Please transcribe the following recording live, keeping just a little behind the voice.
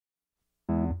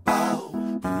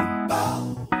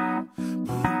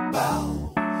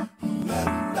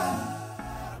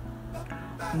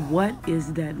What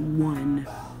is that one,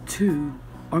 two,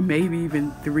 or maybe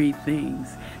even three things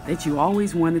that you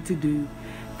always wanted to do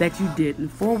that you didn't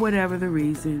for whatever the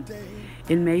reason?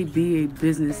 It may be a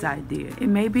business idea, it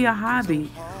may be a hobby,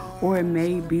 or it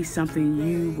may be something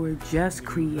you were just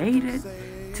created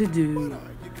to do,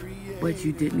 but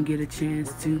you didn't get a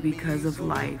chance to because of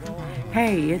life.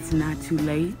 Hey, it's not too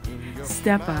late.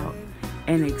 Step out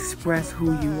and express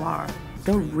who you are,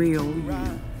 the real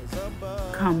you.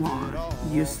 Come on,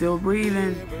 you're still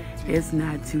breathing. It's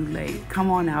not too late.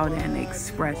 Come on out and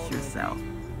express yourself.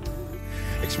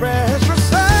 Express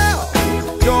yourself,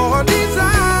 your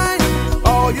design,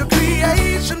 all your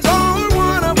creations are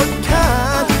one of a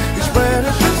kind.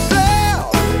 Express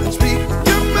yourself, speak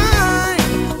your mind.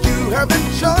 You have the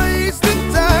choice, the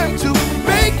time to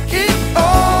make it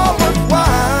all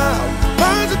worthwhile.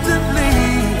 Positively,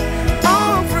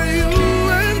 all for you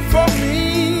and for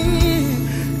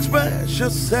me. Express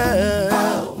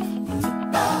yourself.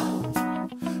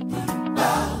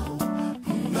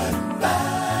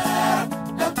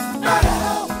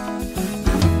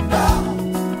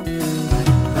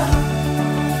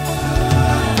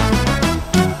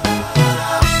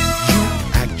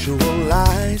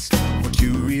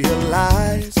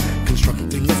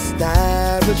 Constructing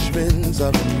establishments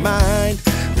of the mind,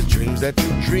 the dreams that you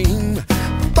dream,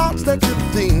 the thoughts that you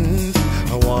think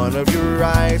are one of your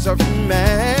rights of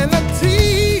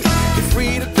humanity. You're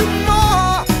free to do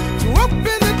more, to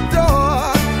open the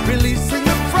door, releasing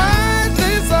the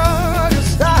freshness of your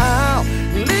style.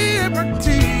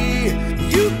 Liberty,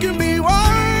 you can be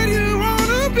what you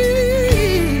wanna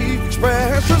be.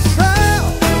 Express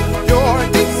yourself, your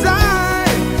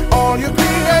design, all your creations.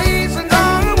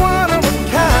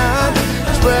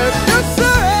 Express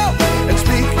yourself and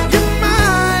speak your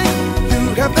mind. You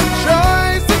have the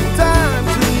choice and time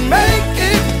to make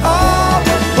it all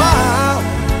worthwhile.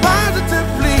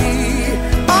 Positively,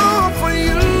 all for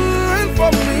you and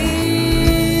for me.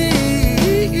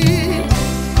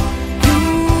 You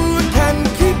can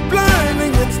keep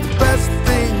learning, it's the best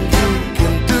thing you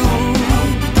can do.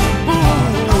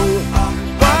 Ooh.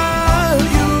 While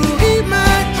you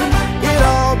imagine it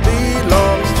all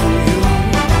belongs to you.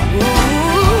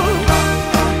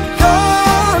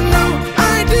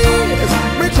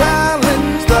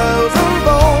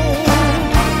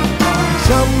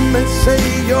 Some may say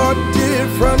you're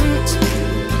different,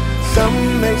 some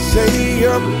may say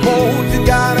you're bold. You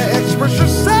gotta express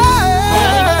yourself.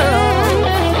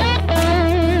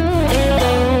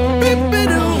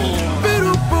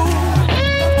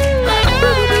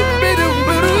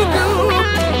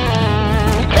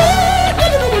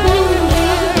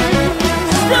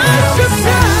 Express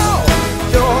yourself,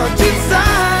 your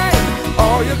design,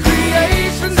 all your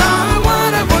creations are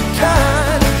one of a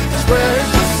kind. Express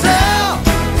yourself,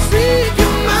 speak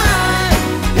your mind.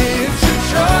 It's your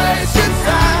choice, your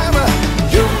time.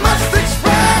 You must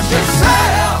express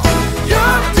yourself,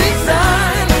 your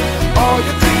design, all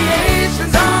your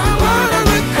creations are one of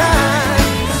a kind.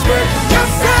 Express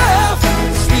yourself,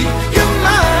 speak your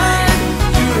mind.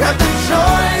 You have the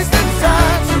choice and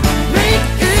time to make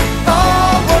it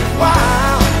all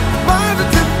worthwhile.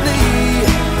 Positively,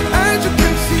 as you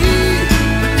can see,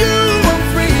 you are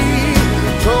free,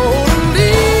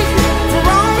 totally, for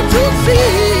all to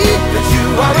see that you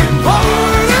are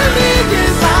important in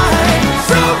His eyes.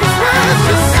 So express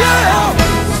yourself,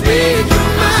 speak your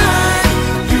mind.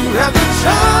 You have the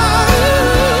choice.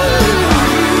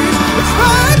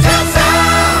 Express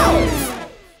yourself.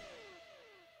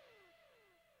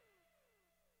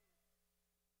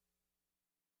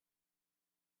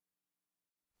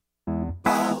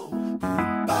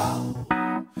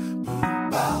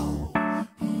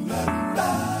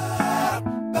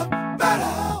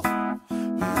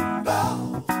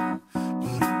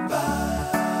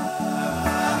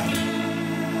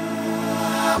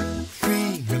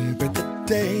 Remember the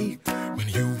day when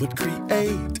you would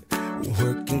create,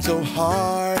 working so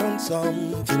hard on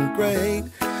something great.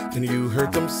 Then you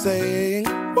heard them saying,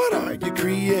 what are you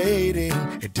creating?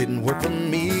 It didn't work for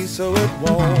me, so it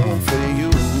won't for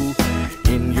you.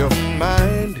 In your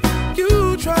mind,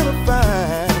 you try to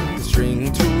find the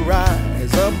string to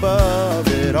rise above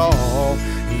it all.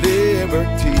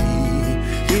 Liberty,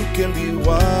 you can be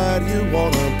what you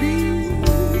wanna be.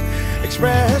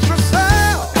 Express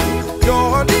yourself,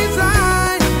 your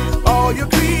design, all your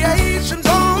creations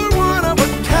are one of a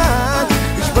kind.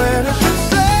 Express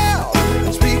yourself,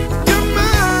 speak your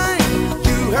mind.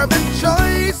 You have the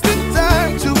choice, the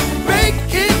time to make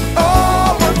it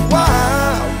all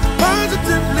worthwhile.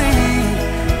 Positively,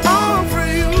 all for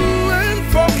you and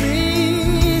for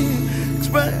me.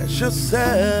 Express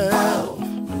yourself.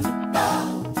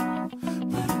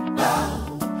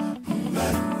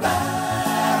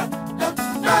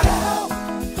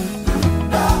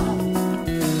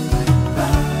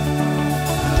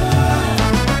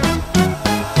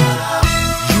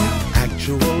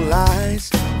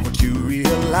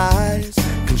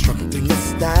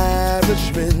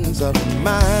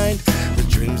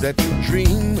 dreams that you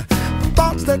dream,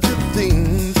 thoughts that you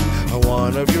think are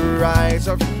one of your rights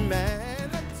of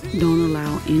humanity. Don't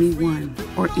allow anyone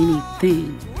or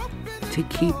anything to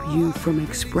keep you from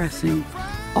expressing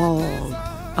all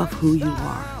of who you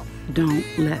are. Don't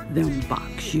let them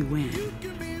box you in.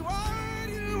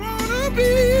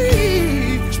 Be